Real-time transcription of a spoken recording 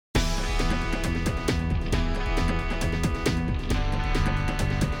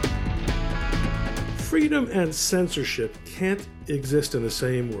Freedom and censorship can't exist in the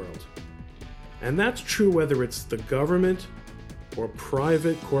same world. And that's true whether it's the government or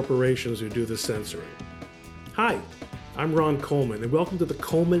private corporations who do the censoring. Hi, I'm Ron Coleman, and welcome to the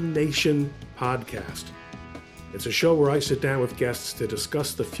Coleman Nation podcast. It's a show where I sit down with guests to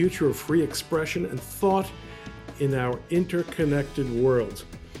discuss the future of free expression and thought in our interconnected world.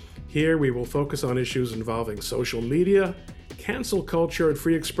 Here we will focus on issues involving social media, cancel culture, and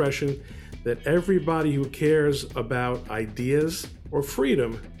free expression that everybody who cares about ideas or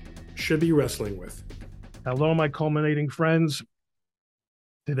freedom should be wrestling with. Hello, my culminating friends.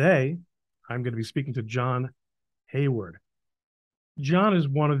 Today, I'm going to be speaking to John Hayward. John is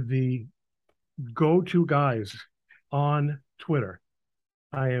one of the go-to guys on Twitter.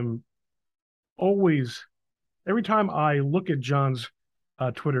 I am always, every time I look at John's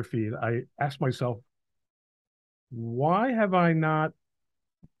Twitter feed, I ask myself, why have I not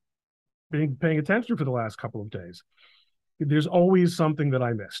been paying attention for the last couple of days? There's always something that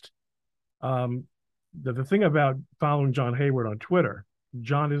I missed. The thing about following John Hayward on Twitter,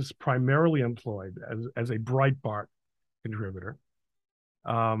 John is primarily employed as a Breitbart contributor.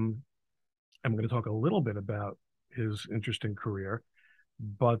 I'm going to talk a little bit about his interesting career,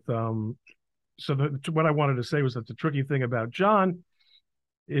 but what I wanted to say was that the tricky thing about John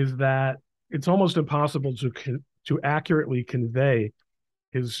is that it's almost impossible to accurately convey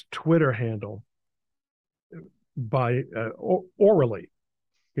his Twitter handle by orally,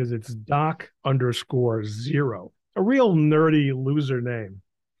 because it's Doc_0, a real nerdy loser name.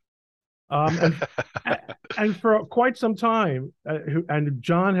 And for quite some time, and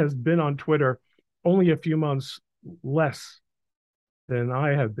John has been on Twitter only a few months less than I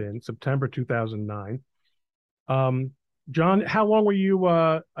have been, September 2009. John, how long were you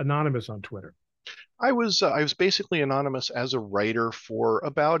anonymous on Twitter? I was basically anonymous as a writer for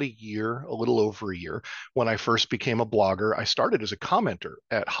about a year, a little over a year. When I first became a blogger, I started as a commenter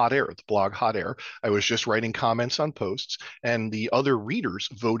at Hot Air, the blog Hot Air. I was just writing comments on posts, and the other readers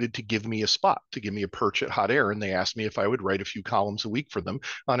voted to give me a spot, to give me a perch at Hot Air, and they asked me if I would write a few columns a week for them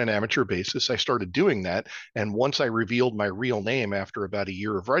on an amateur basis. I started doing that, and once I revealed my real name after about a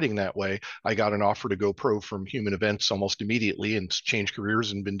year of writing that way, I got an offer to go pro from Human Events almost immediately and changed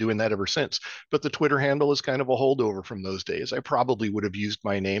careers and been doing that ever since. But the Twitter handle is kind of a holdover from those days. I probably would have used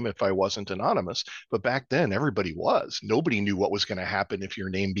my name if I wasn't anonymous, but back then everybody was. Nobody knew what was going to happen if your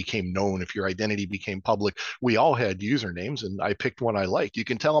name became known, if your identity became public. We all had usernames, and I picked one I liked. You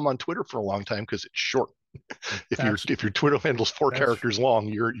can tell I'm on Twitter for a long time because it's short. If your Twitter handle's four characters long,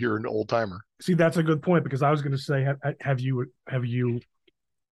 you're an old timer. See, that's a good point, because I was going to say, have you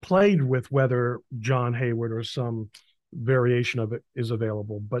played with whether John Hayward or some variation of it is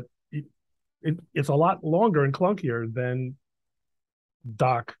available? But it's a lot longer and clunkier than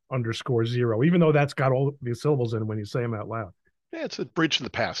Doc_0, even though that's got all the syllables in it when you say them out loud. Yeah, it's a bridge to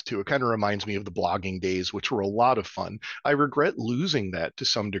the past, too. It kind of reminds me of the blogging days, which were a lot of fun. I regret losing that to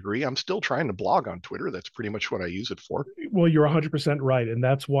some degree. I'm still trying to blog on Twitter. That's pretty much what I use it for. Well, you're 100% right. And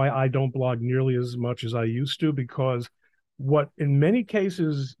that's why I don't blog nearly as much as I used to, because what in many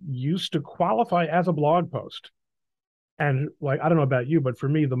cases used to qualify as a blog post, and like, I don't know about you, but for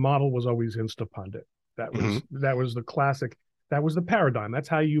me, the model was always Instapundit. That was the classic. That was the paradigm. That's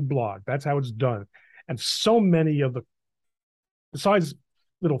how you blog. That's how it's done. And so many of the, besides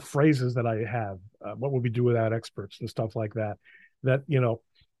little phrases that I have, what would we do without experts and stuff like that, that, you know,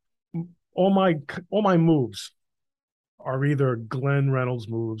 all my moves are either Glenn Reynolds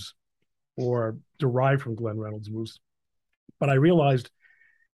moves or derived from Glenn Reynolds moves. But I realized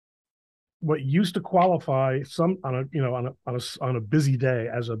what used to qualify some on a busy day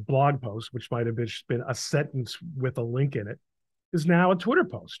as a blog post, which might have been a sentence with a link in it, is now a Twitter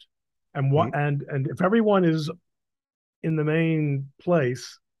post. And and if everyone is in the main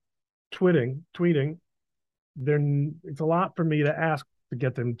place tweeting, then it's a lot for me to ask to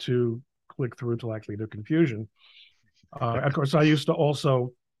get them to click through to likely their confusion. Of course, I used to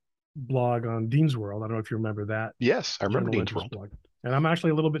also blog on Dean's World. I don't know if you remember that. Yes, I remember Dean's World. Blog. And I'm actually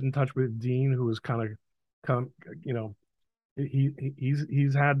a little bit in touch with Dean, who is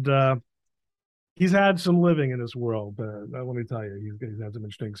he's had some living in this world. Let me tell you, he's had some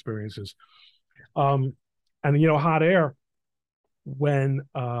interesting experiences. And Hot Air, when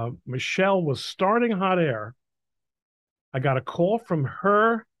Michelle was starting Hot Air, I got a call from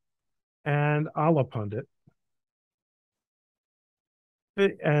her and Allahpundit,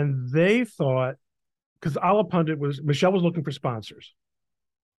 and they thought, because Allahpundit Michelle was looking for sponsors,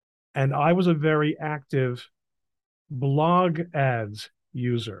 and I was a very active blog ads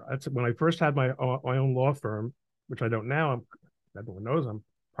user. That's when I first had my own law firm, which I don't now. Everyone knows I'm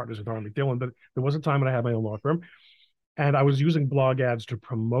partners with Harley Dillon, but there was a time when I had my own law firm, and I was using blog ads to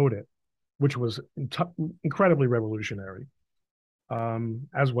promote it, which was incredibly revolutionary,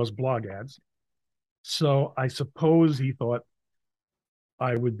 as was blog ads. So I suppose he thought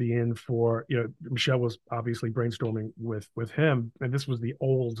I would be in for, Michelle was obviously brainstorming with him, and this was the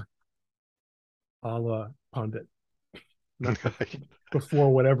old a la pundit, not before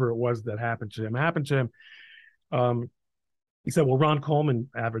whatever it was that happened to him. Um, he said, well, Ron Coleman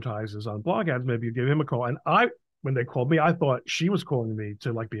advertises on blog ads, maybe you give him a call. And when they called me, I thought she was calling me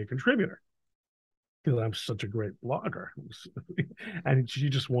to like be a contributor because I'm such a great blogger. And she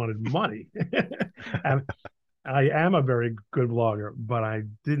just wanted money. And I am a very good blogger, but I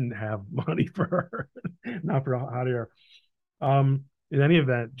didn't have money for her, not for Hot Air. In any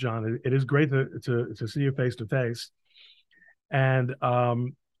event, John, it is great to see you face to face. And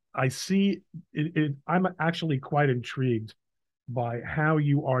I see I'm actually quite intrigued by how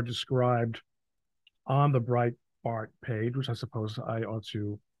you are described on the Breitbart page, which I suppose I ought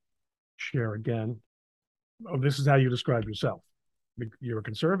to share again. Oh, this is how you describe yourself. You're a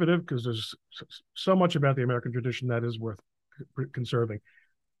conservative because there's so much about the American tradition that is worth conserving.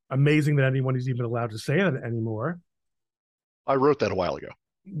 Amazing that anyone is even allowed to say that anymore. I wrote that a while ago.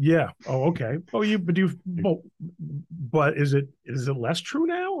 Yeah. Oh, okay. Oh, but is it less true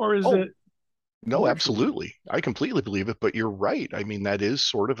now, or is it? No, absolutely. I completely believe it, but you're right. I mean, that is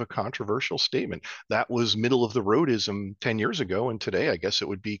sort of a controversial statement. That was middle of the roadism 10 years ago, and today I guess it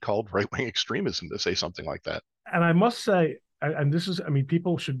would be called right-wing extremism to say something like that. And I must say, and this is, I mean,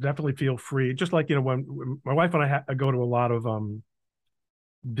 people should definitely feel free, just like, when my wife and I go to a lot of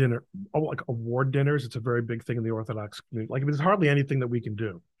like award dinners. It's a very big thing in the Orthodox community. Like, there's hardly anything that we can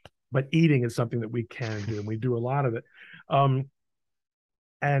do, but eating is something that we can do, and we do a lot of it.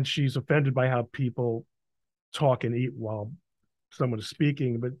 And she's offended by how people talk and eat while someone is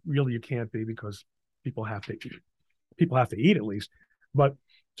speaking, but really you can't be, because people have to eat. People have to eat at least. But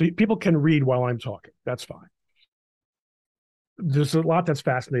so people can read while I'm talking. That's fine. There's a lot that's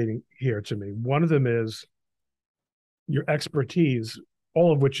fascinating here to me. One of them is your expertise,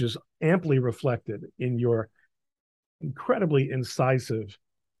 all of which is amply reflected in your incredibly incisive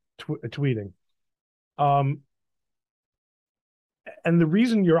tweeting. And the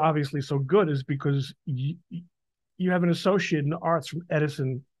reason you're obviously so good is because you have an associate in arts from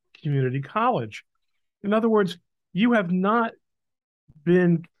Edison Community College. In other words, you have not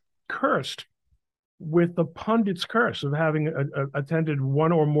been cursed with the pundit's curse of having attended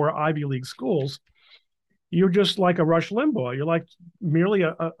one or more Ivy League schools. You're just like a Rush Limbaugh. You're like merely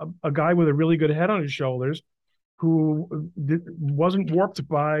a guy with a really good head on his shoulders who wasn't warped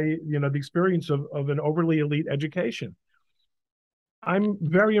by the experience of an overly elite education. I'm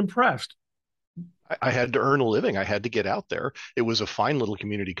very impressed. I had to earn a living. I had to get out there. It was a fine little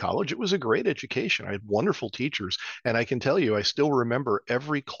community college. It was a great education. I had wonderful teachers. And I can tell you, I still remember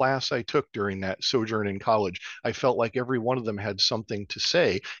every class I took during that sojourn in college. I felt like every one of them had something to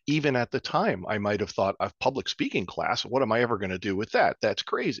say. Even at the time, I might have thought, a public speaking class, what am I ever going to do with that? That's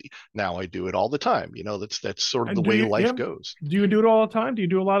crazy. Now I do it all the time. That's sort of the way life goes. Do you do it all the time? Do you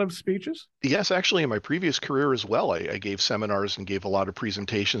do a lot of speeches? Yes, actually, in my previous career as well, I gave seminars and gave a lot of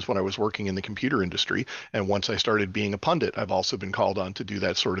presentations when I was working in the computer industry. And once I started being a pundit, I've also been called on to do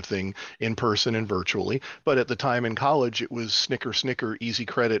that sort of thing in person and virtually. But at the time in college, it was snicker, snicker, easy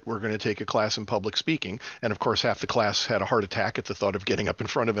credit. We're going to take a class in public speaking. And of course, half the class had a heart attack at the thought of getting up in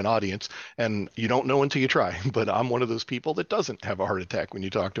front of an audience. And you don't know until you try. But I'm one of those people that doesn't have a heart attack when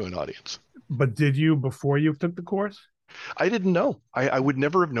you talk to an audience. But did you before you took the course? I didn't know. I would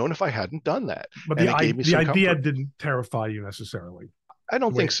never have known if I hadn't done that. But the idea didn't terrify you necessarily. I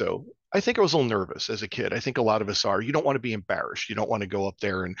don't think so. I think I was a little nervous as a kid. I think a lot of us are. You don't want to be embarrassed. You don't want to go up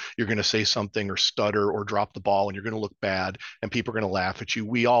there and you're going to say something or stutter or drop the ball and you're going to look bad and people are going to laugh at you.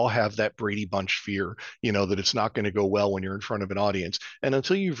 We all have that Brady Bunch fear, that it's not going to go well when you're in front of an audience. And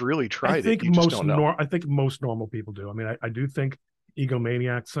until you've really tried it, you just don't know. I think most normal people do. I mean, I do think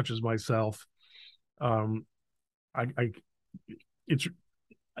egomaniacs such as myself, it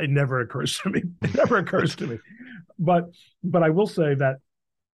never occurs to me. It never occurs to me. But I will say that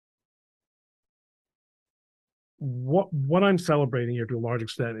what I'm celebrating here to a large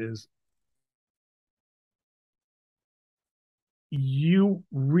extent is you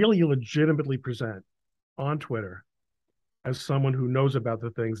really legitimately present on Twitter as someone who knows about the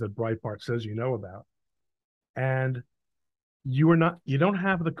things that Breitbart says you know about. And you don't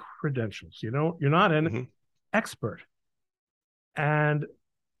have the credentials. You're not an expert. And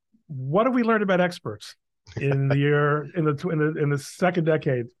what have we learned about experts in the second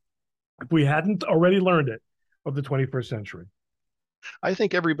decade, if we hadn't already learned it, of the 21st century? I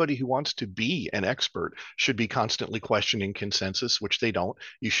think everybody who wants to be an expert should be constantly questioning consensus, which they don't.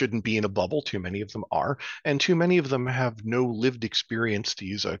 You shouldn't be in a bubble. Too many of them are. And too many of them have no lived experience, to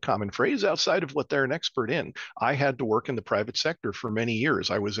use a common phrase, outside of what they're an expert in. I had to work in the private sector for many years.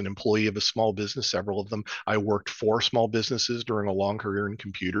 I was an employee of a small business, several of them. I worked for small businesses during a long career in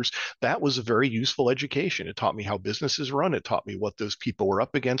computers. That was a very useful education. It taught me how businesses run. It taught me what those people were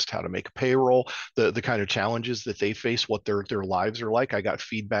up against, how to make a payroll, the kind of challenges that they face, what their lives are like. I got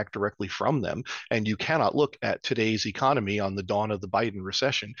feedback directly from them, and you cannot look at today's economy on the dawn of the Biden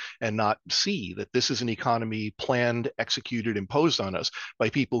recession and not see that this is an economy planned, executed, imposed on us by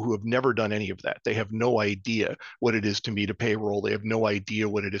people who have never done any of that. They have no idea what it is to meet a payroll. They have no idea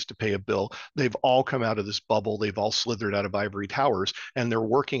what it is to pay a bill. They've all come out of this bubble. They've all slithered out of ivory towers, and they're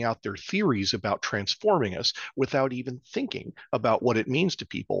working out their theories about transforming us without even thinking about what it means to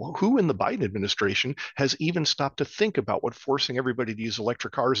people. Who in the Biden administration has even stopped to think about what forcing everybody to use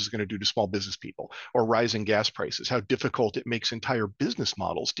electric cars is going to do to small business people, or rising gas prices, how difficult it makes entire business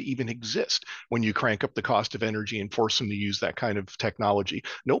models to even exist when you crank up the cost of energy and force them to use that kind of technology?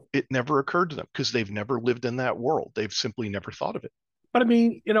 Nope, it never occurred to them because they've never lived in that world. They've simply never thought of it. But I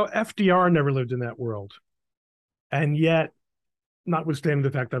mean, FDR never lived in that world. And yet, notwithstanding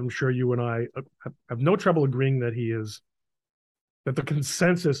the fact that I'm sure you and I have no trouble agreeing that the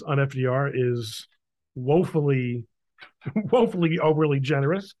consensus on FDR is woefully, woefully overly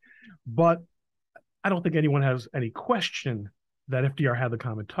generous. But I don't think anyone has any question that FDR had the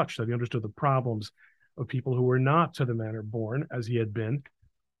common touch, that he understood the problems of people who were not to the manner born as he had been.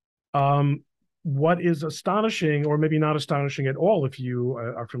 What is astonishing, or maybe not astonishing at all, if you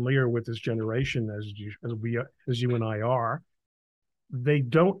are familiar with this generation as you and I are, they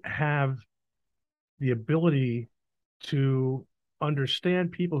don't have the ability to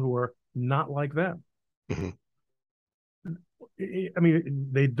understand people who are not like them. Mm-hmm. I mean,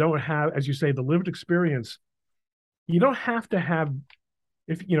 they don't have, as you say, the lived experience. You don't have to have,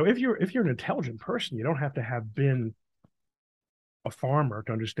 if you're an intelligent person, you don't have to have been a farmer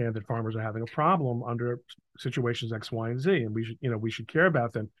to understand that farmers are having a problem under situations X, Y, and Z, and we should care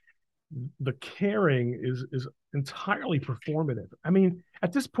about them. The caring is entirely performative. I mean,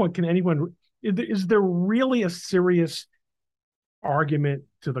 at this point, is there really a serious argument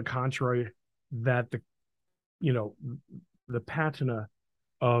to the contrary that the patina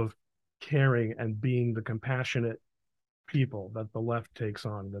of caring and being the compassionate people that the left takes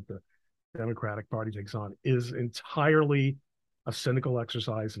on, that the Democratic Party takes on, is entirely a cynical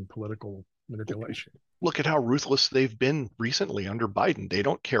exercise in political manipulation? Look at how ruthless they've been recently under Biden. They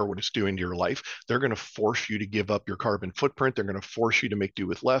don't care what it's doing to your life. They're going to force you to give up your carbon footprint. They're going to force you to make do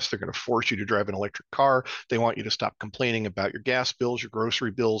with less. They're going to force you to drive an electric car. They want you to stop complaining about your gas bills, your grocery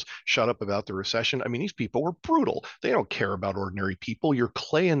bills, shut up about the recession. I mean, these people were brutal. They don't care about ordinary people. You're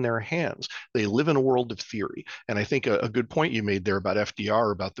clay in their hands. They live in a world of theory. And I think a good point you made there about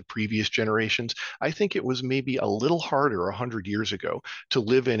FDR, about the previous generations, I think it was maybe a little harder 100 years ago to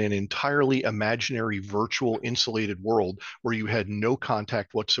live in an entirely imaginary, virtual, insulated world where you had no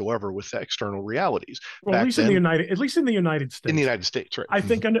contact whatsoever with the external realities. Well, at least in the United States. In the United States, right? I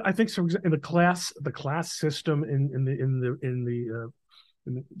think so. In the class system in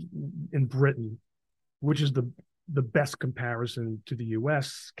Britain, which is the best comparison to the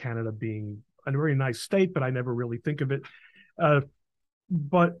U.S., Canada being a very nice state, but I never really think of it.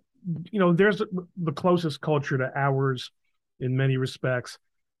 But there's the closest culture to ours in many respects,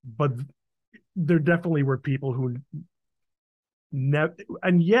 but there definitely were people who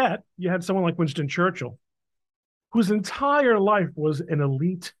and yet you had someone like Winston Churchill, whose entire life was an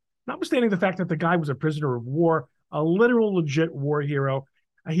elite, notwithstanding the fact that the guy was a prisoner of war, a literal legit war hero.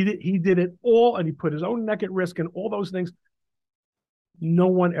 He did it all, and he put his own neck at risk and all those things. No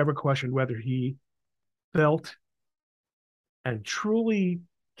one ever questioned whether he felt and truly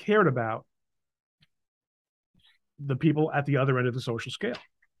cared about the people at the other end of the social scale.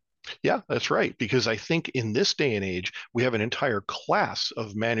 Yeah, that's right. Because I think in this day and age, we have an entire class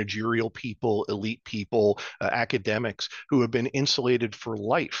of managerial people, elite people, academics who have been insulated for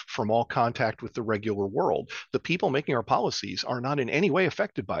life from all contact with the regular world. The people making our policies are not in any way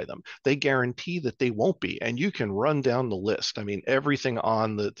affected by them. They guarantee that they won't be. And you can run down the list. I mean, everything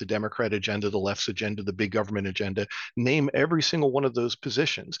on the Democrat agenda, the left's agenda, the big government agenda, name every single one of those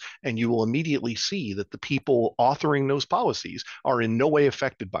positions, and you will immediately see that the people authoring those policies are in no way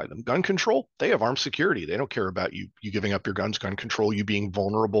affected by them. Gun control, they have armed security. They don't care about you giving up your guns. Gun control, you being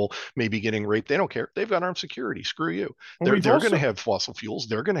vulnerable, maybe getting raped. They don't care. They've got armed security. Screw you. They're going to have fossil fuels.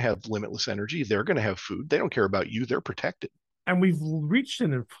 They're going to have limitless energy. They're going to have food. They don't care about you. They're protected. And we've reached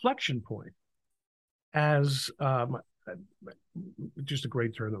an inflection point as just a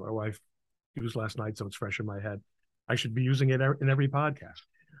great term that my wife used last night, so it's fresh in my head. I should be using it in every podcast.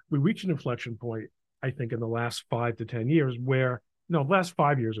 We reached an inflection point, I think, in the last 5 to 10 years where, no, last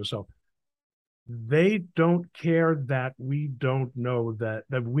 5 years or so, they don't care that we don't know that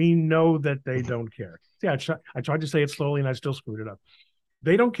we know that they don't care. See, I tried to say it slowly and I still screwed it up.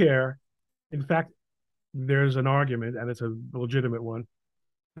 They don't care. In fact, there's an argument, and it's a legitimate one,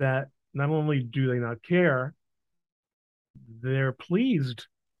 that not only do they not care, they're pleased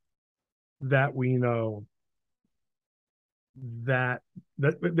that we know that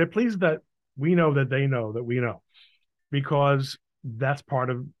they're pleased that we know that they know that we know, because that's part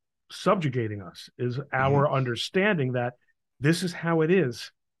of subjugating us, is our understanding that this is how it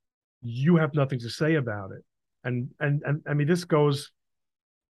is. You have nothing to say about it. And I mean, this goes,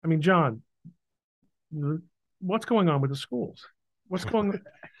 I mean, John, what's going on with the schools? What's going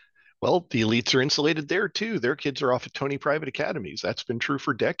Well, the elites are insulated there too. Their kids are off at Tony private academies. That's been true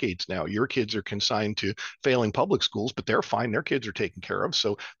for decades now. Your kids are consigned to failing public schools, but they're fine. Their kids are taken care of.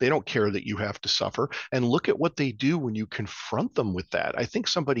 So they don't care that you have to suffer. And look at what they do when you confront them with that. I think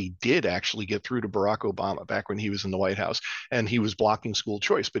somebody did actually get through to Barack Obama back when he was in the White House and he was blocking school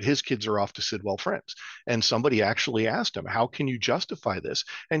choice, but his kids are off to Sidwell Friends. And somebody actually asked him, how can you justify this?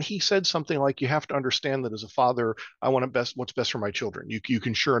 And he said something like, you have to understand that as a father, I want what's best for my children. You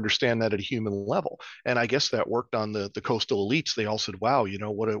can sure understand that at a human level. And I guess that worked on the coastal elites. They all said, wow,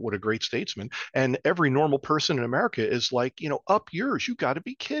 what a great statesman. And every normal person in America is like, up yours. You got to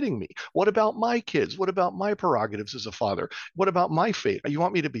be kidding me. What about my kids? What about my prerogatives as a father? What about my fate? You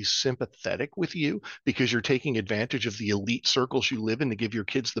want me to be sympathetic with you because you're taking advantage of the elite circles you live in to give your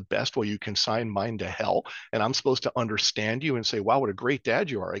kids the best while you consign mine to hell? And I'm supposed to understand you and say, wow, what a great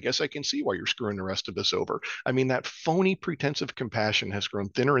dad you are. I guess I can see why you're screwing the rest of us over. I mean, that phony pretensive compassion has grown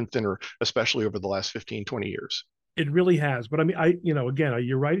thinner and thinner, especially over the last 15, 20 years. It really has. But I mean, again,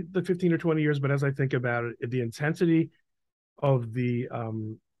 you're right, the 15 or 20 years, but as I think about it, the intensity of the,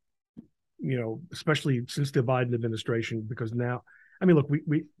 especially since the Biden administration, because now, I mean, look,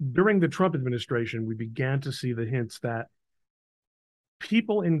 we during the Trump administration, we began to see the hints that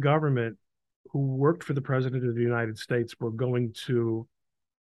people in government who worked for the president of the United States were going to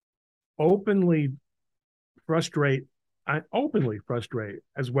openly frustrate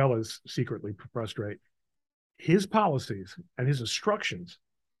as well as secretly frustrate his policies and his instructions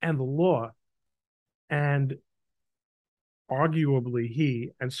and the law. And arguably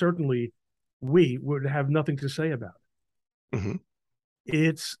he, and certainly we, would have nothing to say about it. Mm-hmm.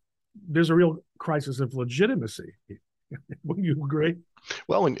 There's a real crisis of legitimacy. Wouldn't you agree?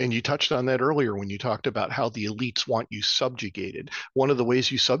 Well, and you touched on that earlier when you talked about how the elites want you subjugated. One of the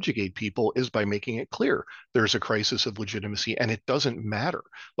ways you subjugate people is by making it clear there's a crisis of legitimacy and it doesn't matter.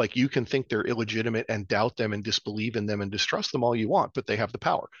 Like, you can think they're illegitimate and doubt them and disbelieve in them and distrust them all you want, but they have the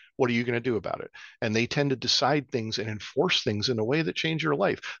power. What are you going to do about it? And they tend to decide things and enforce things in a way that change your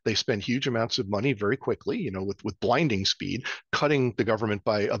life. They spend huge amounts of money very quickly, with blinding speed. Cutting the government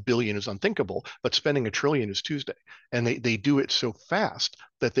by $1 billion is unthinkable, but spending $1 trillion is Tuesday. And they do it so fast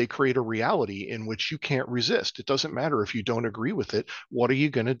that they create a reality in which you can't resist. It doesn't matter if you don't agree with it. What are you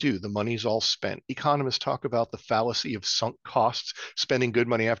going to do? The money's all spent. Economists talk about the fallacy of sunk costs, spending good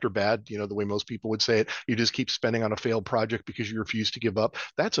money after bad, the way most people would say it. You just keep spending on a failed project because you refuse to give up.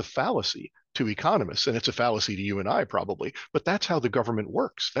 That's a fallacy to economists, and it's a fallacy to you and I probably, but that's how the government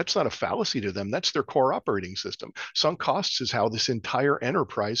works. That's not a fallacy to them. That's their core operating system. Sunk costs is how this entire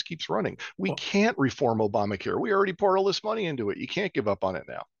enterprise keeps running. We can't reform Obamacare. We already pour all this money into it. You can't give up on it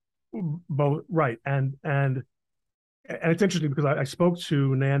now. Both right, and it's interesting because I spoke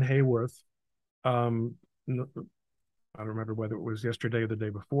to Nan Hayworth. I don't remember whether it was yesterday or the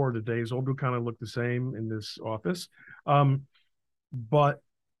day before. The days all do kind of look the same in this office, but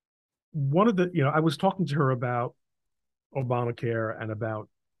one of the, I was talking to her about Obamacare and about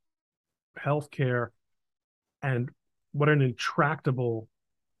healthcare and what an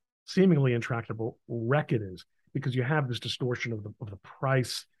seemingly intractable wreck it is, because you have this distortion of the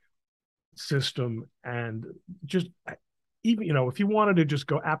price system. And just even, if you wanted to just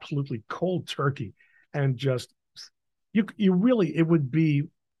go absolutely cold turkey and just, you really, it would be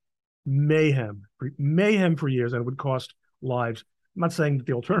mayhem for years, and it would cost lives. I'm not saying that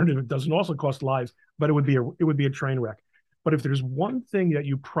the alternative doesn't also cost lives, but it would be a train wreck. But if there's one thing that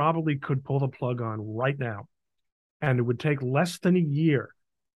you probably could pull the plug on right now, and it would take less than a year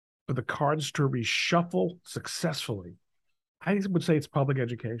for the cards to reshuffle successfully, I would say it's public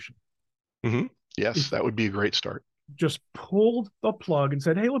education. Mm-hmm. Yes, that would be a great start. Just pulled the plug and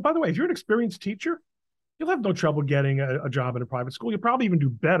said, hey, look, by the way, if you're an experienced teacher, you'll have no trouble getting a job in a private school. You'll probably even do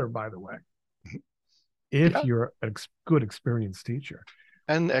better, by the way. if Yeah. you're a good experienced teacher.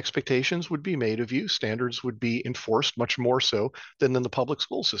 And expectations would be made of you. Standards would be enforced much more so than in the public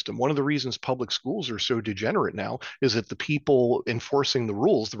school system. One of the reasons public schools are so degenerate now is that the people enforcing the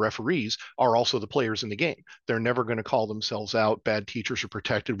rules, the referees, are also the players in the game. They're never going to call themselves out. Bad teachers are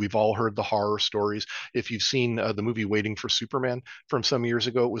protected. We've all heard the horror stories. If you've seen the movie Waiting for Superman from some years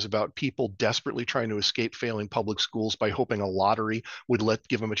ago, it was about people desperately trying to escape failing public schools by hoping a lottery would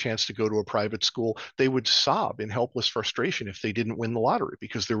give them a chance to go to a private school. They would sob in helpless frustration if they didn't win the lottery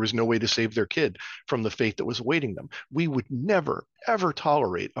because there was no way to save their kid from the fate that was awaiting them. We would never, ever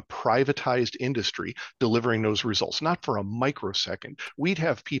tolerate a privatized industry delivering those results, not for a microsecond. We'd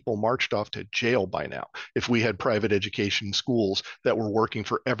have people marched off to jail by now if we had private education schools that were working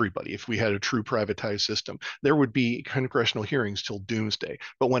for everybody. If we had a true privatized system, there would be congressional hearings till doomsday.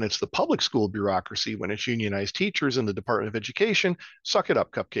 But when it's the public school bureaucracy, when it's unionized teachers in the Department of Education, suck it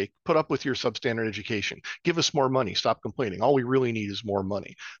up, cupcake. Put up with your substandard education. Give us more money. Stop complaining. All we really need is more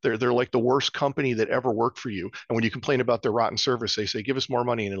money. They're like the worst company that ever worked for you. And when you complain about their rotten service, they say, give us more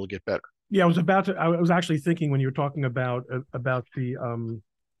money and it'll get better. Yeah, I was actually thinking when you were talking about the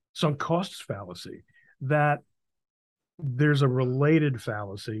sunk costs fallacy, that there's a related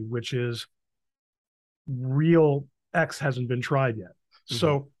fallacy, which is real X hasn't been tried yet. Mm-hmm.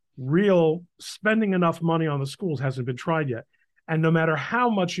 So real spending enough money on the schools hasn't been tried yet. And no matter how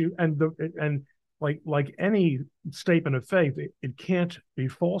much and like any statement of faith, it can't be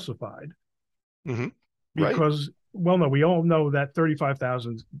falsified. Mm-hmm. Because, well, no, we all know that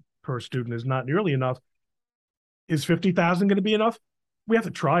 35,000 per student is not nearly enough. Is 50,000 going to be enough? We have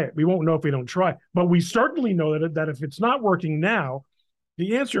to try it. We won't know if we don't try. But we certainly know that if it's not working now,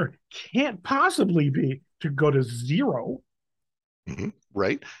 the answer can't possibly be to go to zero. Mm-hmm.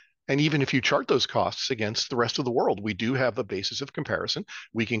 Right. And even if you chart those costs against the rest of the world, we do have a basis of comparison.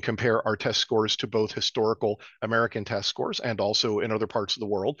 We can compare our test scores to both historical American test scores and also in other parts of the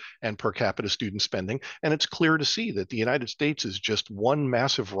world and per capita student spending. And it's clear to see that the United States is just one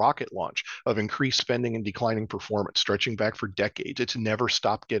massive rocket launch of increased spending and declining performance, stretching back for decades. It's never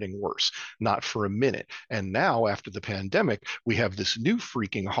stopped getting worse, not for a minute. And now, after the pandemic, we have this new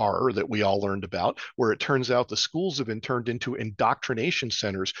freaking horror that we all learned about, where it turns out the schools have been turned into indoctrination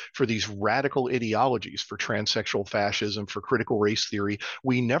centers for these radical ideologies, for transsexual fascism, for critical race theory.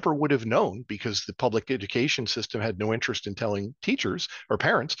 We never would have known because the public education system had no interest in telling teachers or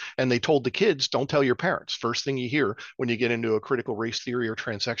parents, and they told the kids, don't tell your parents. First thing you hear when you get into a critical race theory or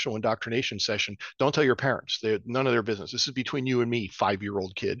transsexual indoctrination session, don't tell your parents. They're none of their business. This is between you and me,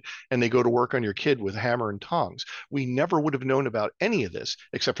 5-year-old kid. And they go to work on your kid with hammer and tongs. We never would have known about any of this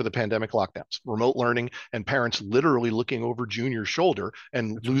except for the pandemic lockdowns, remote learning, and parents literally looking over junior's shoulder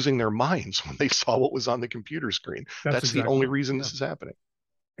and losing their minds when they saw what was on the computer screen. That's exactly the only reason this is happening.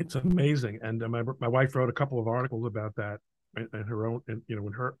 It's amazing. And my wife wrote a couple of articles about that and her own, and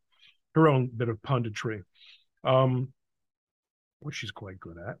in her own bit of punditry, which she's quite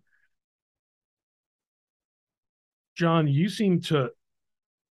good at. John, you seem to,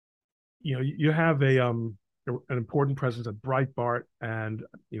 you have an important presence at Breitbart, and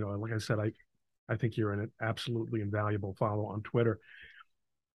like I said, I think you're an absolutely invaluable follow on Twitter.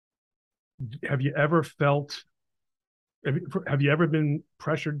 Have you ever been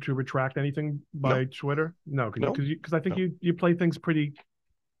pressured to retract anything by Twitter? No, because I think you play things pretty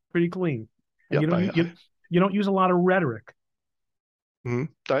clean. And you don't use a lot of rhetoric. Mm-hmm.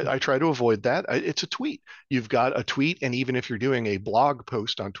 I try to avoid that. It's a tweet. You've got a tweet, and even if you're doing a blog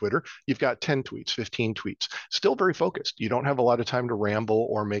post on Twitter, you've got 10 tweets, 15 tweets. Still very focused. You don't have a lot of time to ramble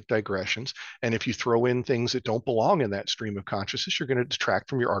or make digressions. And if you throw in things that don't belong in that stream of consciousness, you're going to detract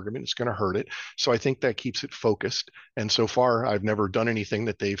from your argument. It's going to hurt it. So I think that keeps it focused. And so far, I've never done anything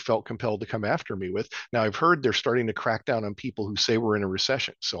that they've felt compelled to come after me with. Now, I've heard they're starting to crack down on people who say we're in a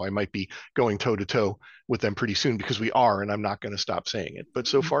recession. So I might be going toe to toe with them pretty soon because we are, and I'm not going to stop saying it. But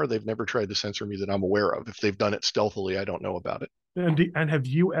so far, they've never tried to censor me that I'm aware of. If they've done it stealthily, I don't know about it. And have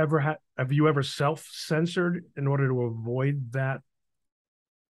you ever self-censored in order to avoid that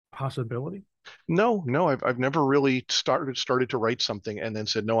possibility? No, I've never really started to write something and then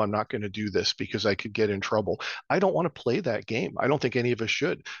said, no, I'm not going to do this because I could get in trouble. I don't want to play that game. I don't think any of us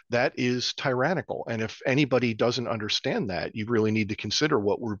should. That is tyrannical. And if anybody doesn't understand that, you really need to consider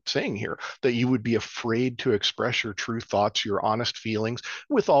what we're saying here, that you would be afraid to express your true thoughts, your honest feelings.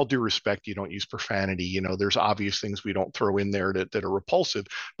 With all due respect, you don't use profanity. There's obvious things we don't throw in there that are repulsive.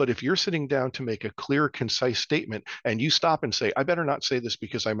 But if you're sitting down to make a clear, concise statement and you stop and say, I better not say this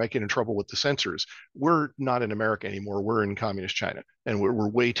because I might get in trouble with the censors, we're not in America anymore. We're in communist China, and we're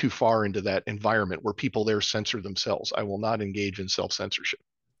way too far into that environment where people there censor themselves. I will not engage in self-censorship.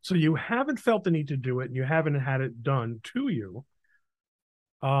 So you haven't felt the need to do it, and you haven't had it done to you.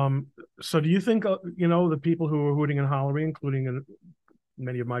 So do you think, the people who are hooting and hollering, including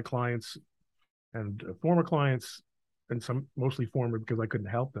many of my clients and former clients, and some mostly former because I couldn't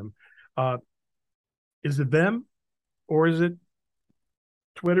help them, is it them or is it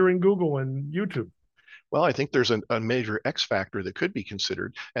Twitter and Google and YouTube? Well, I think there's a major X factor that could be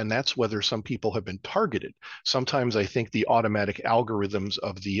considered, and that's whether some people have been targeted. Sometimes I think the automatic algorithms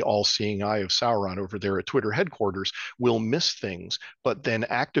of the all-seeing eye of Sauron over there at Twitter headquarters will miss things, but then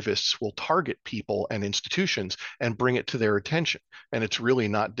activists will target people and institutions and bring it to their attention. And it's really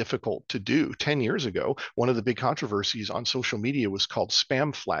not difficult to do. 10 years ago, one of the big controversies on social media was called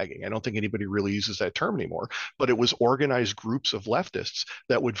spam flagging. I don't think anybody really uses that term anymore, but it was organized groups of leftists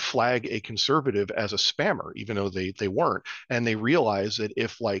that would flag a conservative as a spammer, even though they weren't. And they realize that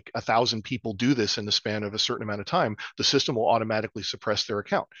if like 1,000 people do this in the span of a certain amount of time, the system will automatically suppress their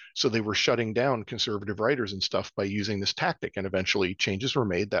account. So they were shutting down conservative writers and stuff by using this tactic. And eventually changes were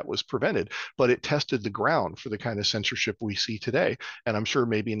made that was prevented. But it tested the ground for the kind of censorship we see today. And I'm sure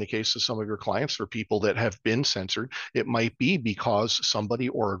maybe in the case of some of your clients or people that have been censored, it might be because somebody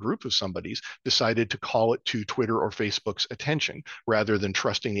or a group of somebody's decided to call it to Twitter or Facebook's attention rather than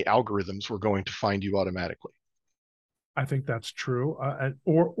trusting the algorithms were going to find you automatically. I think that's true.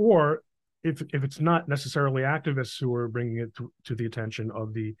 Or if it's not necessarily activists who are bringing it to the attention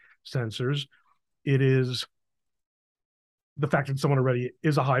of the censors, it is the fact that someone already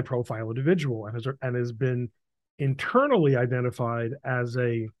is a high profile individual and has been internally identified as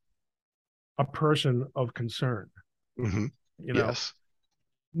a person of concern. Mm-hmm. Yes.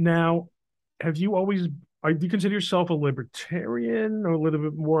 Now, have you always, do you consider yourself a libertarian or a little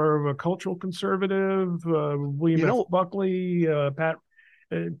bit more of a cultural conservative? William F. Buckley, Pat,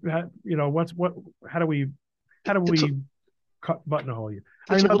 how do we buttonhole you?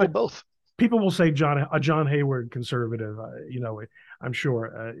 It's a little both. People will say John Hayward conservative, I'm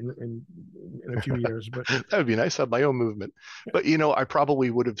sure in a few years, but that would be nice to have my own movement. But I probably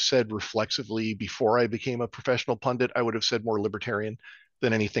would have said reflexively before I became a professional pundit, I would have said more libertarian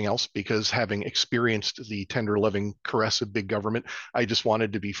than anything else, because having experienced the tender, loving caress of big government, I just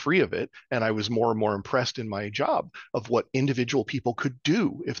wanted to be free of it. And I was more and more impressed in my job of what individual people could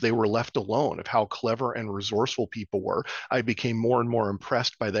do if they were left alone, of how clever and resourceful people were. I became more and more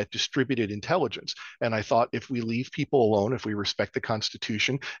impressed by that distributed intelligence. And I thought, if we leave people alone, if we respect the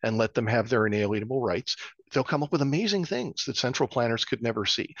Constitution and let them have their inalienable rights, they'll come up with amazing things that central planners could never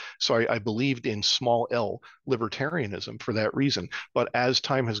see. So I believed in small L libertarianism for that reason. But as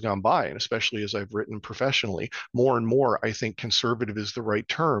time has gone by, and especially as I've written professionally, more and more I think conservative is the right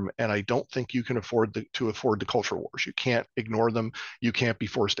term. And I don't think you can afford the culture wars. You can't ignore them. You can't be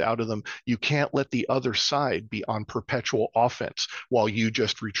forced out of them. You can't let the other side be on perpetual offense while you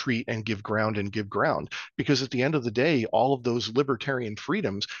just retreat and give ground. Because at the end of the day, all of those libertarian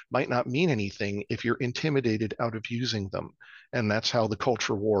freedoms might not mean anything if you're intimidated out of using them. And that's how the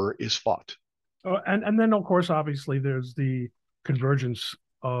culture war is fought. And then, of course, obviously, there's the convergence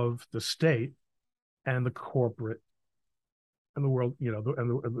of the state and the corporate and the world,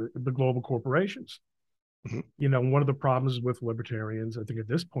 the global corporations. Mm-hmm. One of the problems with libertarians, I think at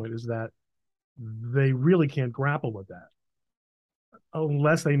this point, is that they really can't grapple with that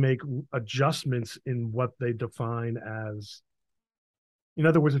unless they make adjustments in what they define as. In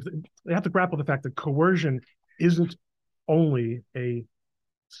other words, they have to grapple with the fact that coercion isn't only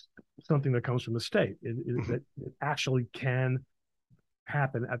something that comes from the state. Mm-hmm. It actually can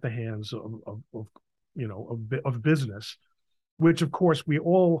happen at the hands of business, which of course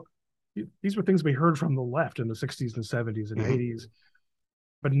these were things we heard from the left in the 60s and 70s and mm-hmm. 80s.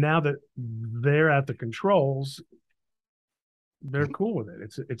 But now that they're at the controls, they're cool with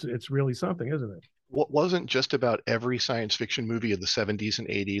it. It's really something, isn't it? What wasn't just about every science fiction movie of the 70s and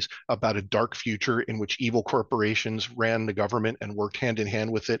 80s about a dark future in which evil corporations ran the government and worked hand in hand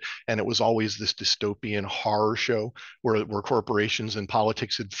with it. And it was always this dystopian horror show where corporations and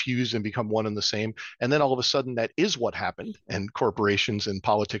politics had fused and become one and the same. And then all of a sudden that is what happened. And corporations and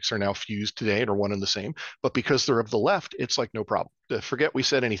politics are now fused today and are one and the same. But because they're of the left, it's like no problem. Forget we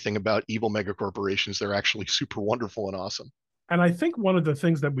said anything about evil mega corporations. They're actually super wonderful and awesome. And I think one of the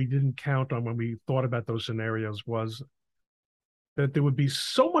things that we didn't count on when we thought about those scenarios was that there would be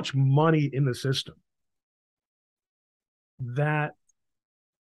so much money in the system that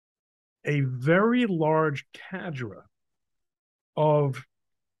a very large cadre of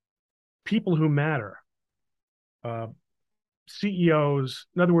people who matter, CEOs,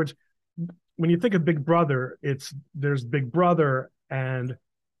 in other words, when you think of Big Brother, there's Big Brother and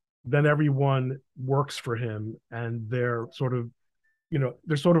then everyone works for him and they're sort of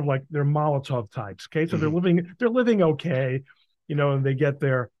they're sort of like they're Molotov types. Okay, so Mm-hmm. they're living okay, and they get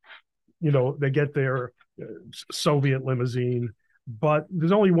their Soviet limousine, but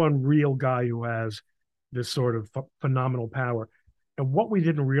there's only one real guy who has this sort of phenomenal power. And what we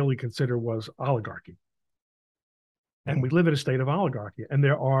didn't really consider was oligarchy. And we live in a state of oligarchy. And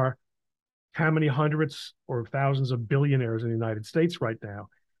there are how many hundreds or thousands of billionaires in the United States right now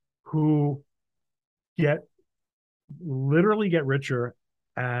who get literally get richer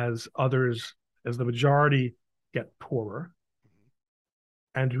as others, as the majority get poorer,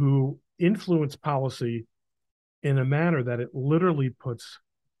 and who influence policy in a manner that it literally puts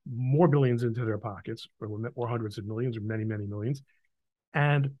more billions into their pockets, or hundreds of millions, or many, many millions.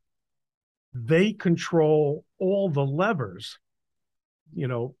 And they control all the levers,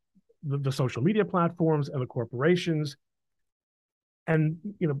 the social media platforms and the corporations. And,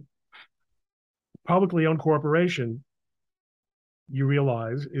 publicly owned corporation, you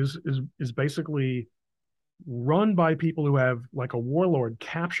realize, is basically run by people who have, like a warlord,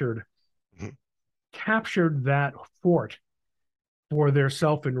 captured that fort for their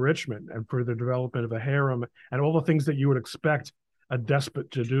self-enrichment and for the development of a harem and all the things that you would expect a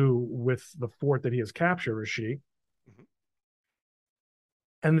despot to do with the fort that he has captured, or she.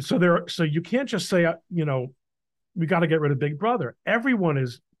 And so you can't just say, we got to get rid of Big Brother. Everyone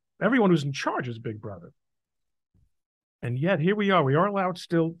who's in charge is Big Brother. And yet here we are. We are allowed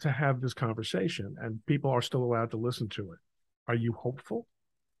still to have this conversation, and people are still allowed to listen to it. Are you hopeful?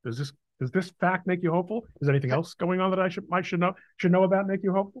 Does this fact make you hopeful? Is anything else going on that I should know about make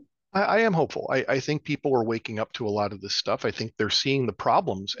you hopeful? I am hopeful. I think people are waking up to a lot of this stuff. I think they're seeing the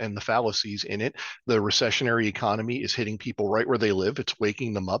problems and the fallacies in it. The recessionary economy is hitting people right where they live. It's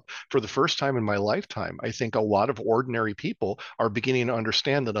waking them up. For the first time in my lifetime, I think a lot of ordinary people are beginning to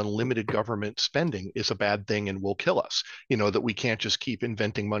understand that unlimited government spending is a bad thing and will kill us. That we can't just keep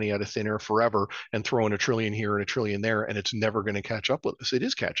inventing money out of thin air forever and throwing a trillion here and a trillion there, and it's never going to catch up with us. It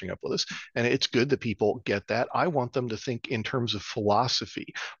is catching up with us. And it's good that people get that. I want them to think in terms of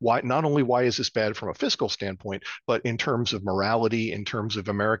philosophy. Not only why is this bad from a fiscal standpoint, but in terms of morality, in terms of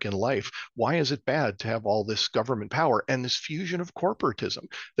American life, why is it bad to have all this government power and this fusion of corporatism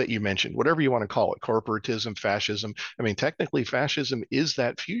that you mentioned, whatever you want to call it, corporatism, fascism. I mean, technically, fascism is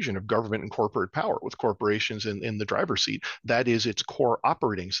that fusion of government and corporate power with corporations in the driver's seat. That is its core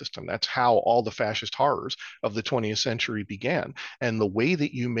operating system. That's how all the fascist horrors of the 20th century began. And the way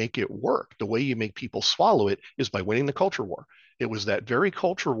that you make it work, the way you make people swallow it, is by winning the culture war. It was that very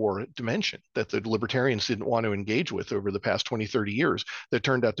culture war dimension that the libertarians didn't want to engage with over the past 20, 30 years that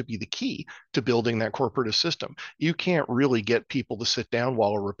turned out to be the key to building that corporatist system. You can't really get people to sit down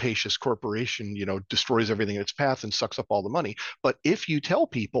while a rapacious corporation, destroys everything in its path and sucks up all the money. But if you tell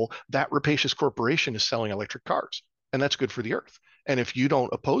people that rapacious corporation is selling electric cars, and that's good for the earth. And if you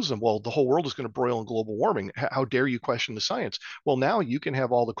don't oppose them, well, the whole world is going to broil in global warming. How dare you question the science? Well, now you can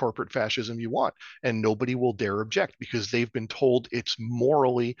have all the corporate fascism you want, and nobody will dare object because they've been told it's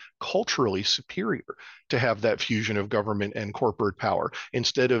morally, culturally superior to have that fusion of government and corporate power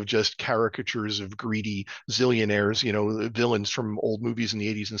instead of just caricatures of greedy zillionaires, villains from old movies in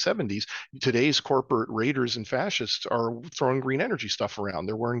the 80s and 70s. Today's corporate raiders and fascists are throwing green energy stuff around.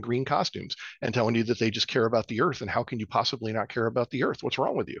 They're wearing green costumes and telling you that they just care about the earth. And how can you possibly not care about the earth? What's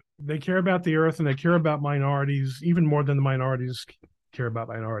wrong with you? They care about the earth, and they care about minorities even more than the minorities care about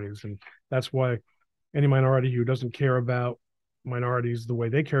minorities. And that's why any minority who doesn't care about minorities the way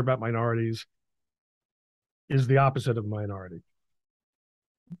they care about minorities is the opposite of minority.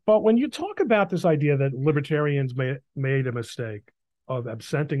 But when you talk about this idea that libertarians made a mistake of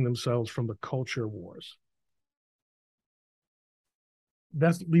absenting themselves from the culture wars,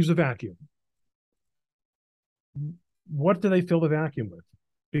 that leaves a vacuum. What do they fill the vacuum with?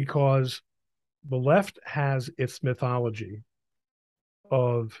 Because the left has its mythology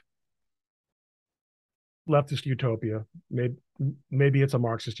of leftist utopia. Maybe it's a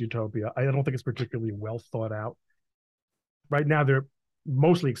Marxist utopia. I don't think it's particularly well thought out. Right now, they're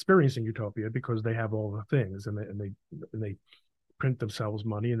mostly experiencing utopia because they have all the things, and they print themselves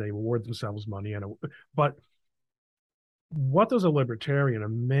money and they award themselves money. But what does a libertarian, a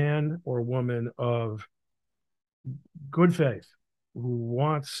man or woman of good faith, who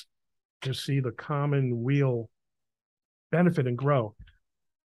wants to see the common weal benefit and grow,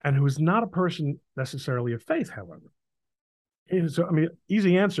 and who is not a person necessarily of faith, however? So,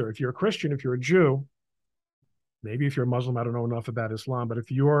 easy answer. If you're a Christian, if you're a Jew, maybe if you're a Muslim, I don't know enough about Islam, but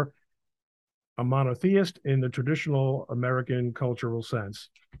if you're a monotheist in the traditional American cultural sense,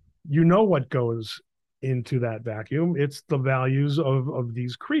 you know what goes into that vacuum. It's the values of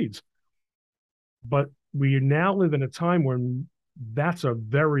these creeds. But we now live in a time when that's a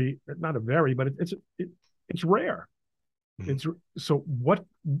very, not a very, but it's rare. Mhm. It's so what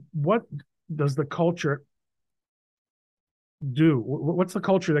does the culture do? What's the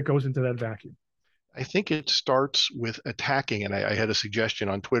culture that goes into that vacuum? I think it starts with attacking, and I had a suggestion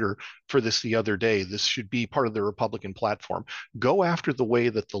on Twitter for this the other day. This should be part of the Republican platform. Go after the way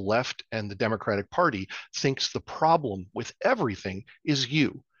that the left and the Democratic Party thinks the problem with everything is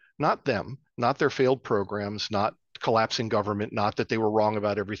you, not them, not their failed programs, not collapsing government, not that they were wrong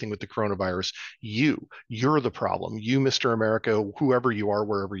about everything with the coronavirus. You're the problem. You, Mr. America, whoever you are,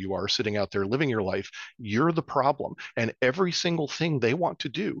 wherever you are, sitting out there living your life, you're the problem. And every single thing they want to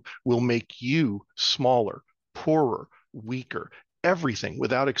do will make you smaller, poorer, weaker. Everything,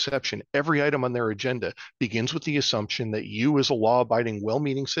 without exception, every item on their agenda begins with the assumption that you, as a law abiding, well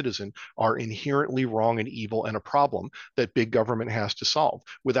meaning citizen, are inherently wrong and evil and a problem that big government has to solve,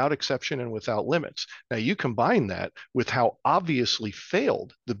 without exception and without limits. Now, you combine that with how obviously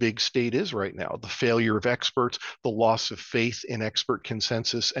failed the big state is right now, the failure of experts, the loss of faith in expert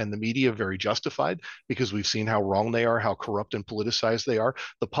consensus, and the media, very justified because we've seen how wrong they are, how corrupt and politicized they are.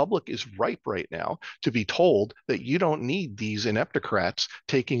 The public is ripe right now to be told that you don't need these ineptocrats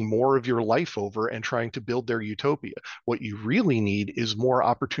taking more of your life over and trying to build their utopia. What you really need is more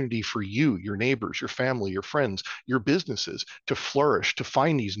opportunity for you, your neighbors, your family, your friends, your businesses to flourish, to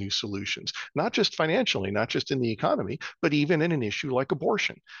find these new solutions, not just financially, not just in the economy, but even in an issue like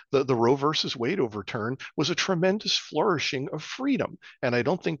abortion. The Roe versus Wade overturn was a tremendous flourishing of freedom. And I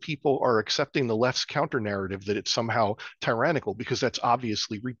don't think people are accepting the left's counter narrative that it's somehow tyrannical, because that's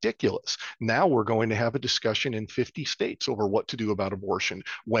obviously ridiculous. Now we're going to have a discussion in 50 states over what to do about abortion,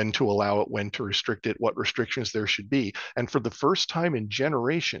 when to allow it, when to restrict it, what restrictions there should be. And for the first time in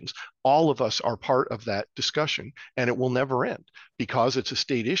generations, all of us are part of that discussion, and it will never end. Because it's a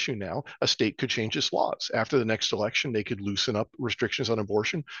state issue now, a state could change its laws. After the next election, they could loosen up restrictions on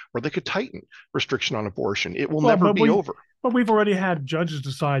abortion, or they could tighten restriction on abortion. It will Well, never be over. but we've already had judges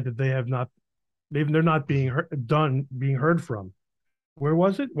decide that they're not being heard from. Where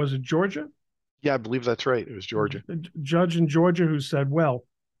was it? Was it Georgia? Yeah, I believe that's right. It was Georgia. A judge in Georgia who said, well,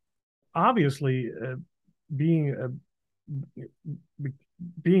 obviously, being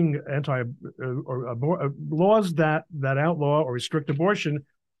being anti laws that outlaw or restrict abortion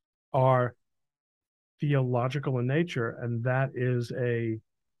are theological in nature, and that is a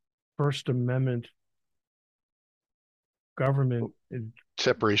First Amendment government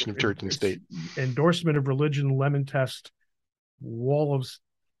Separation of church and state. endorsement of religion, lemon test, wall of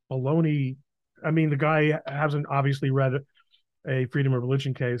baloney. I mean, the guy hasn't obviously read a freedom of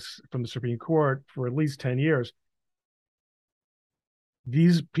religion case from the Supreme Court for at least 10 years.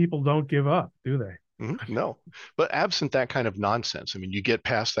 These people don't give up, do they? No, but absent that kind of nonsense, I mean, you get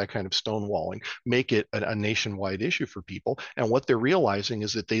past that kind of stonewalling, make it a nationwide issue for people. And what they're realizing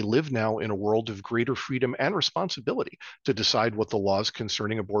is that they live now in a world of greater freedom and responsibility to decide what the laws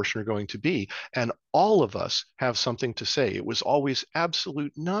concerning abortion are going to be. And all of us have something to say. It was always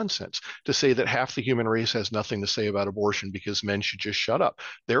absolute nonsense to say that half the human race has nothing to say about abortion because men should just shut up.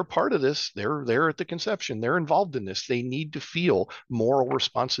 They're part of this. They're there at the conception. They're involved in this. They need to feel moral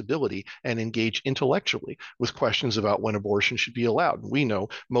responsibility and engage intellectually with questions about when abortion should be allowed. We know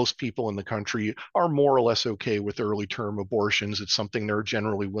most people in the country are more or less okay with early term abortions. It's something they're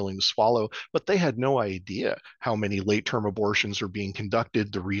generally willing to swallow, but they had no idea how many late term abortions are being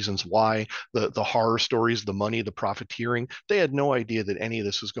conducted, the reasons why, the horror stories, the money, the profiteering. They had no idea that any of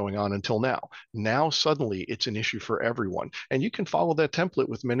this was going on until now. Now, suddenly, it's an issue for everyone. And you can follow that template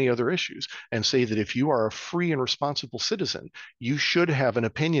with many other issues and say that if you are a free and responsible citizen, you should have an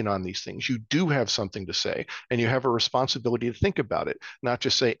opinion on these things. You do have something to say, and you have a responsibility to think about it, not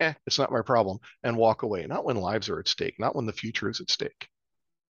just say, it's not my problem, and walk away. Not when lives are at stake, not when the future is at stake.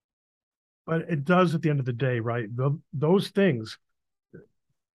 But it does at the end of the day, right? Those things,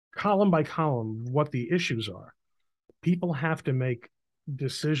 column by column, what the issues are. People have to make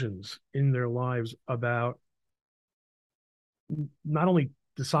decisions in their lives about not only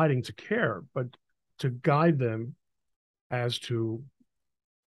deciding to care, but to guide them as to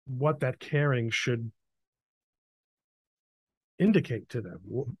what that caring should indicate to them.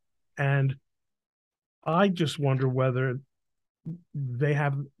 And I just wonder whether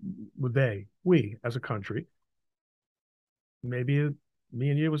we as a country, maybe me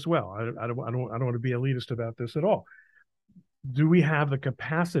and you as well. I don't want to be elitist about this at all. Do we have the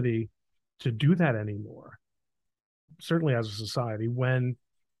capacity to do that anymore? Certainly as a society, when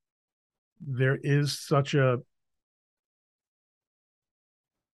there is such a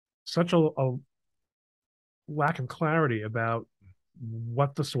lack of clarity about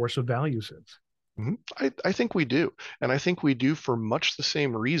what the source of values is. I think we do. And I think we do for much the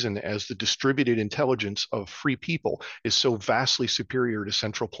same reason as the distributed intelligence of free people is so vastly superior to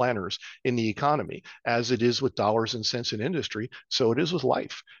central planners in the economy. As it is with dollars and cents in industry, so it is with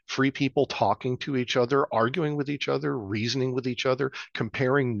life. Free people talking to each other, arguing with each other, reasoning with each other,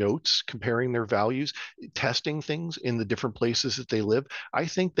 comparing notes, comparing their values, testing things in the different places that they live. I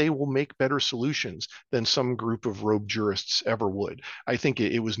think they will make better solutions than some group of rogue jurists ever would. I think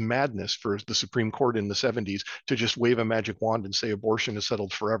it was madness for the Supreme Court in the 70s to just wave a magic wand and say abortion is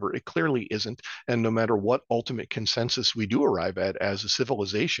settled forever. It clearly isn't. And no matter what ultimate consensus we do arrive at as a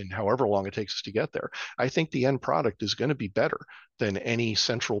civilization, however long it takes us to get there, I think the end product is going to be better than any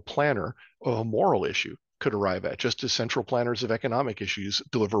central planner or moral issue could arrive at, just as central planners of economic issues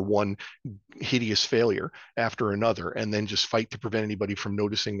deliver one hideous failure after another and then just fight to prevent anybody from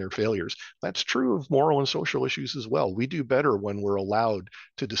noticing their failures. That's true of moral and social issues as well. We do better when we're allowed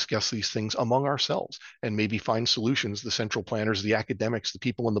to discuss these things among ourselves and maybe find solutions the central planners, the academics, the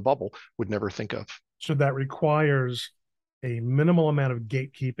people in the bubble would never think of. So that requires a minimal amount of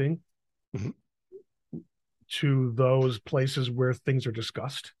gatekeeping Mhm. to those places where things are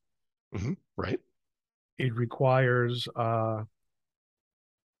discussed. Right. It requires a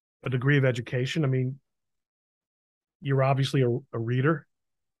degree of education. I mean, you're obviously a reader.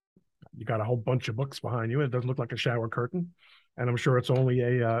 You got a whole bunch of books behind you. It doesn't look like a shower curtain, and I'm sure it's only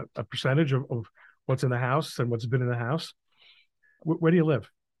a percentage of what's in the house and what's been in the house. Where do you live?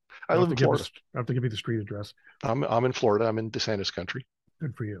 I live in Florida. I have to give you the street address. I'm in Florida. I'm in DeSantis country.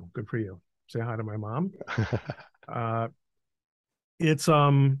 Good for you. Good for you. Say hi to my mom. It's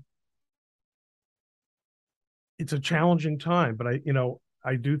it's a challenging time, but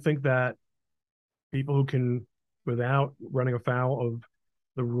I do think that people who can, without running afoul of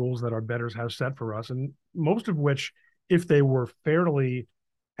the rules that our betters have set for us, and most of which, if they were fairly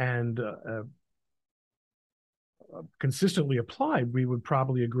and consistently applied, we would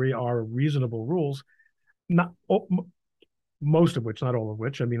probably agree are reasonable rules. Not most of which, not all of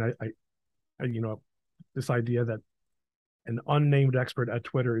which. I mean, I this idea that an unnamed expert at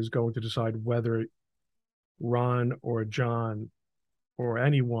Twitter is going to decide whether Ron or John or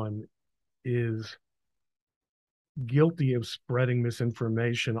anyone is guilty of spreading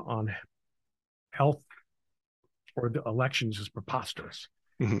misinformation on health or the elections is preposterous.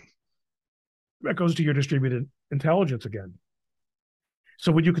 Mm-hmm. That goes to your distributed intelligence again.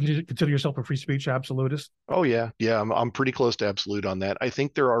 So would you consider yourself a free speech absolutist? Oh yeah, I'm pretty close to absolute on that. I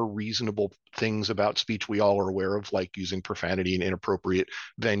think there are reasonable things about speech we all are aware of, like using profanity in inappropriate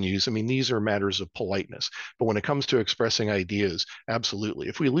venues. I mean, these are matters of politeness. But when it comes to expressing ideas, absolutely.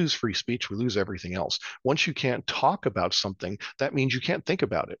 If we lose free speech, we lose everything else. Once you can't talk about something, that means you can't think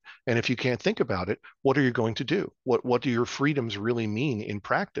about it. And if you can't think about it, what are you going to do? What do your freedoms really mean in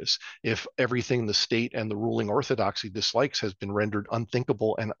practice if everything the state and the ruling orthodoxy dislikes has been rendered unthinkable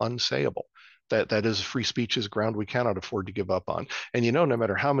and unsayable? That is free speech is ground we cannot afford to give up on. And no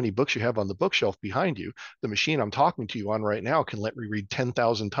matter how many books you have on the bookshelf behind you, the machine I'm talking to you on right now can let me read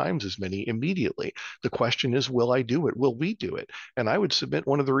 10,000 times as many immediately. The question is, will I do it? Will we do it? And I would submit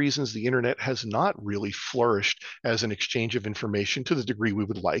one of the reasons the internet has not really flourished as an exchange of information to the degree we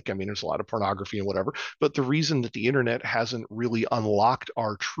would like. I mean, there's a lot of pornography and whatever, but the reason that the internet hasn't really unlocked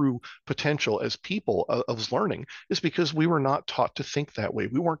our true potential as people of learning is because we were not taught to think that way.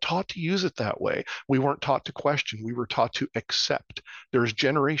 We weren't taught to use it that way. We weren't taught to question. We were taught to accept. There's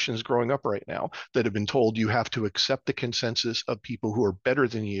generations growing up right now that have been told you have to accept the consensus of people who are better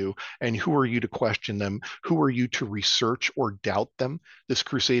than you. And who are you to question them? Who are you to research or doubt them? This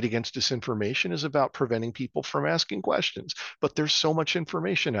crusade against disinformation is about preventing people from asking questions. But there's so much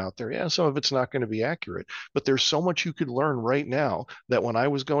information out there. Yeah, some of it's not going to be accurate, but there's so much you could learn right now that when I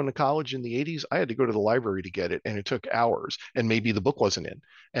was going to college in the 80s, I had to go to the library to get it, and it took hours, and maybe the book wasn't in.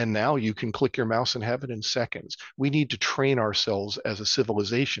 And now you can click your mouse and have it in seconds. We need to train ourselves as a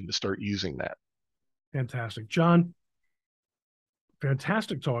civilization to start using that. Fantastic. John,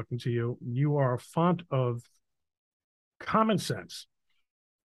 fantastic talking to you. You are a font of common sense.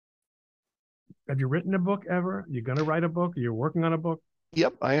 Have you written a book ever? You're going to write a book? You're working on a book?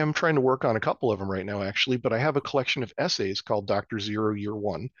 Yep, I am trying to work on a couple of them right now, actually, but I have a collection of essays called Dr. Zero Year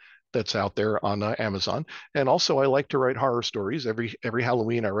One that's out there on Amazon. And also, I like to write horror stories. Every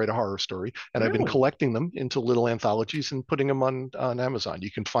Halloween, I write a horror story, and I've been collecting them into little anthologies and putting them on Amazon.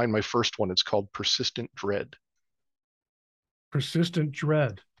 You can find my first one. It's called Persistent Dread. Persistent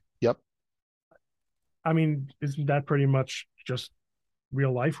Dread. Yep. I mean, isn't that pretty much just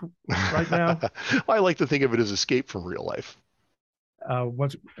real life right now? I like to think of it as escape from real life.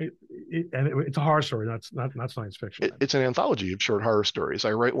 It's a horror story, not science fiction. It's an anthology of short horror stories.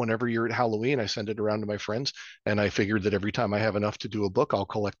 I write one every year at Halloween. I send it around to my friends, and I figured that every time I have enough to do a book, I'll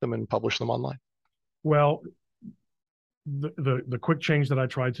collect them and publish them online. Well, the quick change that I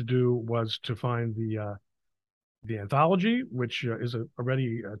tried to do was to find the anthology, which is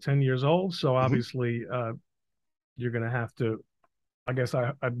already 10 years old. So obviously, you're going to have to. I guess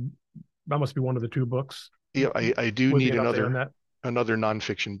that must be one of the two books. Yeah, I do need another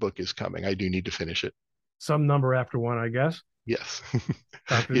nonfiction book is coming. I do need to finish it. Some number after one, I guess. Yes.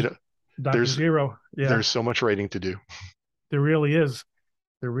 Dr. there's Zero. Yeah. There's so much writing to do. There really is.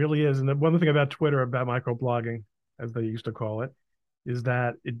 There really is. And the one thing about Twitter, about microblogging, as they used to call it, is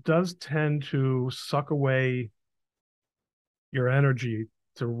that it does tend to suck away your energy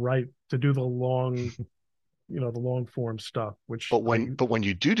to write, to do the long the long form stuff. But when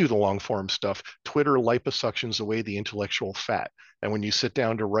you do the long form stuff, Twitter liposuctions away the intellectual fat, and when you sit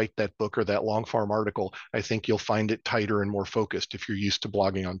down to write that book or that long form article, I think you'll find it tighter and more focused if you're used to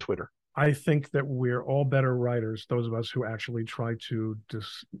blogging on Twitter. I think that we're all better writers, those of us who actually try to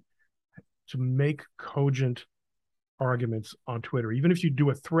make cogent arguments on Twitter. Even if you do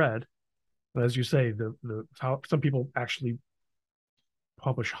a thread, as you say, how some people actually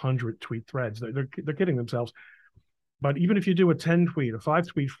publish 100 tweet threads. They're kidding themselves. But even if you do a 10 tweet, a 5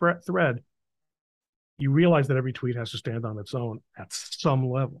 tweet thread, you realize that every tweet has to stand on its own at some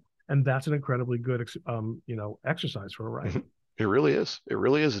level, and that's an incredibly good exercise for a writer. It really is. It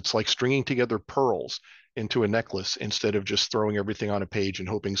really is. It's like stringing together pearls into a necklace instead of just throwing everything on a page and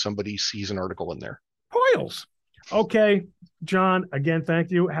hoping somebody sees an article in there. Pearls. Okay, John. Again,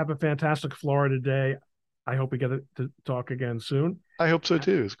 thank you. Have a fantastic Florida day. I hope we get to talk again soon. I hope so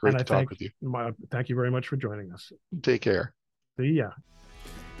too. It's great to talk with you. Thank you very much for joining us. Take care. See ya.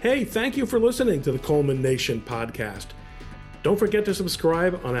 Hey, thank you for listening to the Coleman Nation podcast. Don't forget to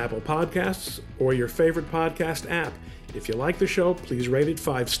subscribe on Apple Podcasts or your favorite podcast app. If you like the show, please rate it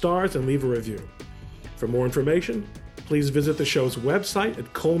 5 stars and leave a review. For more information, please visit the show's website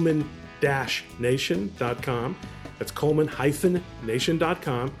at coleman-nation.com. That's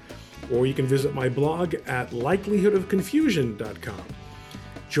coleman-nation.com. Or you can visit my blog at likelihoodofconfusion.com.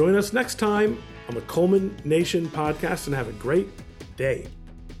 Join us next time on the Coleman Nation podcast and have a great day.